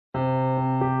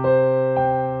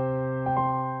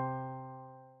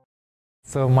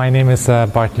So my name is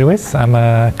Bart Loeys. I'm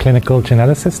a clinical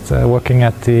geneticist working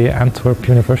at the Antwerp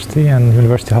University and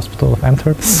University Hospital of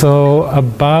Antwerp. So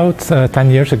about 10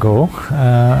 years ago,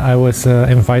 I was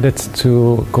invited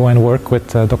to go and work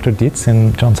with Dr. Dietz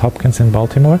in Johns Hopkins in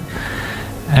Baltimore.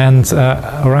 And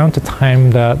around the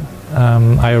time that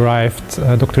I arrived,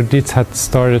 Dr. Dietz had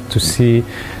started to see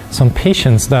some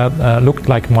patients that looked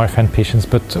like Marfan patients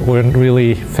but weren't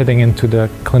really fitting into the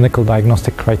clinical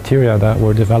diagnostic criteria that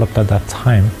were developed at that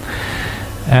time.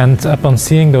 And upon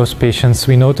seeing those patients,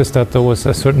 we noticed that there was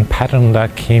a certain pattern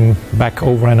that came back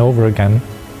over and over again,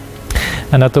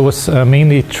 and that there was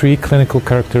mainly three clinical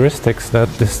characteristics that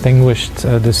distinguished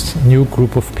this new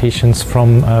group of patients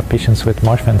from patients with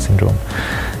Marfan syndrome.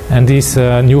 And these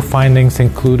new findings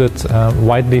included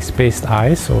widely spaced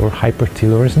eyes or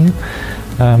hypertelorism,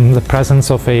 the presence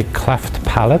of a cleft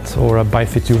palate or a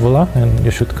bifid uvula, and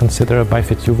you should consider a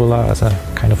bifid uvula as a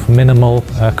kind of minimal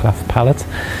cleft palate.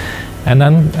 And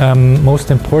then,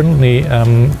 most importantly,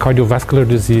 cardiovascular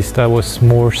disease that was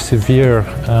more severe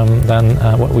than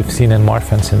what we've seen in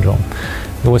Marfan syndrome.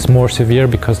 It was more severe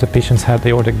because the patients had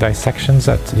aortic dissections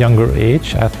at younger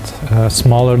age, at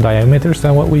smaller diameters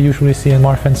than what we usually see in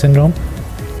Marfan syndrome.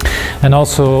 And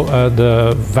also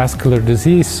the vascular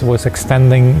disease was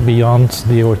extending beyond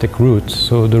the aortic root.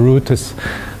 So the root is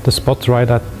the spot right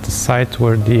at the site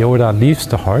where the aorta leaves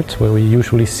the heart, where we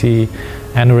usually see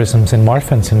aneurysms in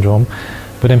Marfan syndrome.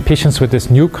 But in patients with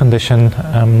this new condition,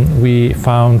 we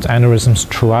found aneurysms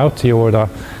throughout the aorta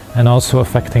and also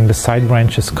affecting the side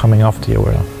branches coming off the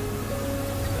aorta.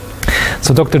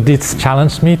 So Dr. Dietz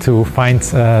challenged me to find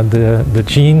the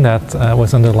gene that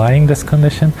was underlying this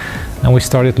condition, and we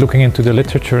started looking into the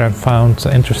literature and found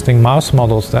interesting mouse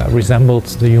models that resembled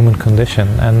the human condition,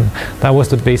 and that was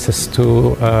the basis to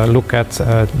look at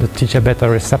the TGF-beta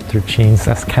receptor genes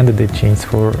as candidate genes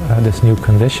for this new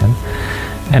condition.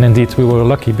 And indeed we were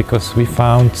lucky because we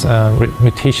found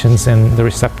mutations in the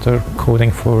receptor coding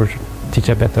for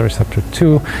TGF-beta receptor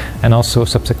 2 and also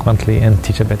subsequently in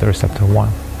TGF-beta receptor 1.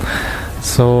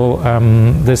 So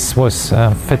this was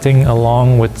fitting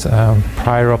along with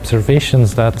prior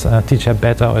observations that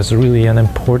TGF-beta is really an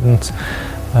important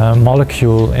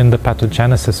molecule in the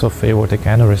pathogenesis of aortic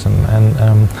aneurysm.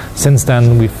 And since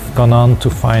then we've gone on to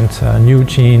find new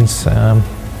genes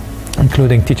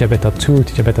including TGF-beta 2,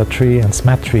 TGF-beta 3 and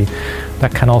SMAD3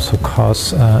 that can also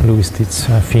cause Loeys-Dietz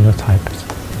phenotypes.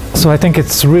 So I think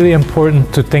it's really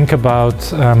important to think about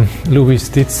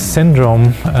Loeys-Dietz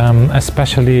syndrome,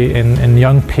 especially in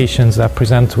young patients that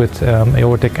present with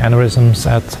aortic aneurysms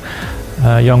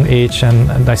at young age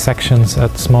and dissections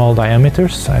at small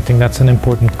diameters. I think that's an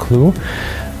important clue.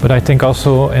 But I think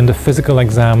also in the physical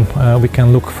exam we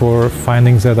can look for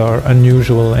findings that are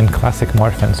unusual in classic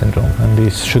Marfan syndrome. And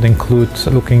these should include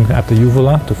looking at the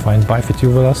uvula to find bifid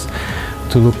uvulas,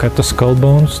 to look at the skull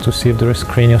bones to see if there is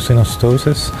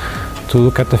craniosynostosis, to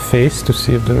look at the face to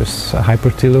see if there is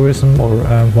hypertelorism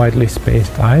or widely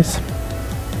spaced eyes.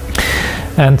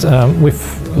 And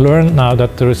we've learned now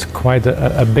that there is quite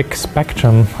a big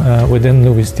spectrum within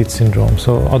Loeys-Dietz syndrome.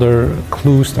 So other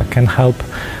clues that can help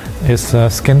is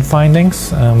skin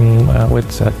findings with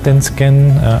thin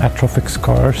skin, atrophic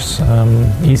scars,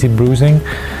 easy bruising.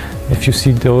 If you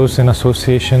see those in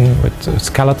association with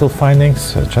skeletal findings,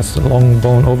 such as long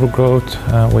bone overgrowth,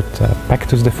 with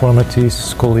pectus deformities,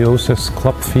 scoliosis,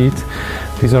 club feet,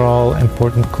 these are all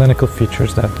important clinical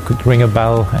features that could ring a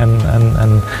bell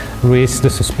and raise the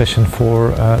suspicion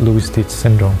for Loeys-Dietz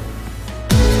syndrome.